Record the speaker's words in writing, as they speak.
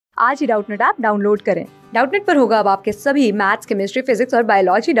आज ही Doubtnut app download करें। डाउटनट पर होगा अब आपके सभी मैथ्स, केमिस्ट्री, फिजिक्स और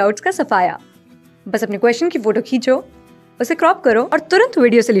बायोलॉजी डाउट्स का सफाया। बस अपने क्वेश्चन की फोटो खींचो, उसे क्रॉप करो और तुरंत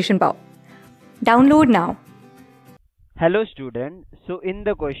वीडियो सोल्यूशन पाओ। Download now. Hello student, so in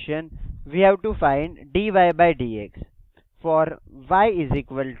the question we have to find dy by dx for y is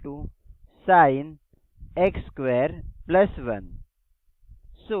equal to sin x square plus 1.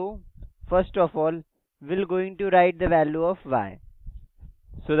 So first of all we're going to write the value of y.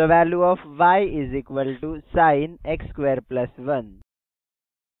 So the value of y is equal to sin x square plus 1.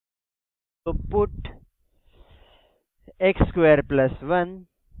 So put x square plus 1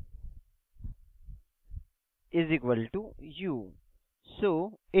 is equal to u. So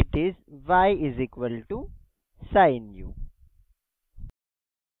it is y is equal to sin u.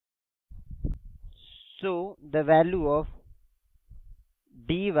 So the value of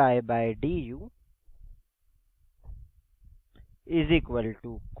dy by du is equal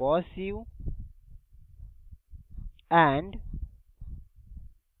to cos u and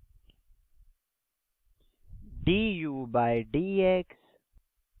du by dx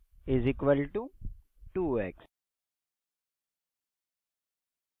is equal to 2x.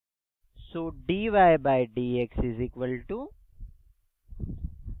 So dy by dx is equal to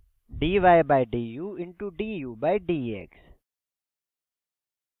dy by du into du by dx.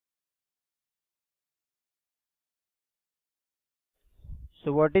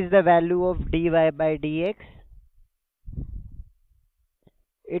 So what is the value of dy by dx?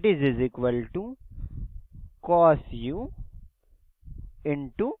 It is equal to cos u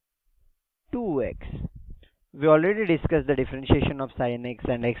into 2x. We already discussed the differentiation of sin x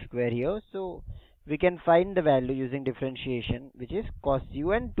and x square here, so we can find the value using differentiation, which is cos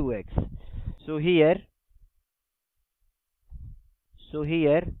u and 2x. So here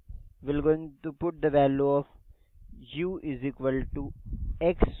we're going to put the value of u is equal to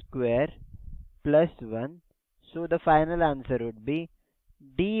x square plus 1. So the final answer would be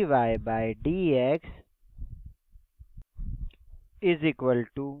dy by dx is equal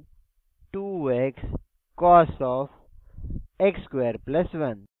to 2x cos of x square plus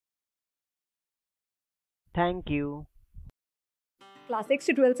 1. Thank you. Class 6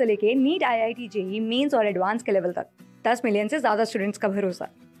 से 12 से लेके NEET, IIT JEE mains और advance के level तक 10 million से ज्यादा students का भरोसा।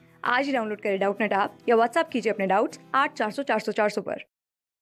 आज ही डाउनलोड करें डाउटनट ऐप या व्हाट्सएप कीजिए अपने डाउट्स 8400 400 400 पर।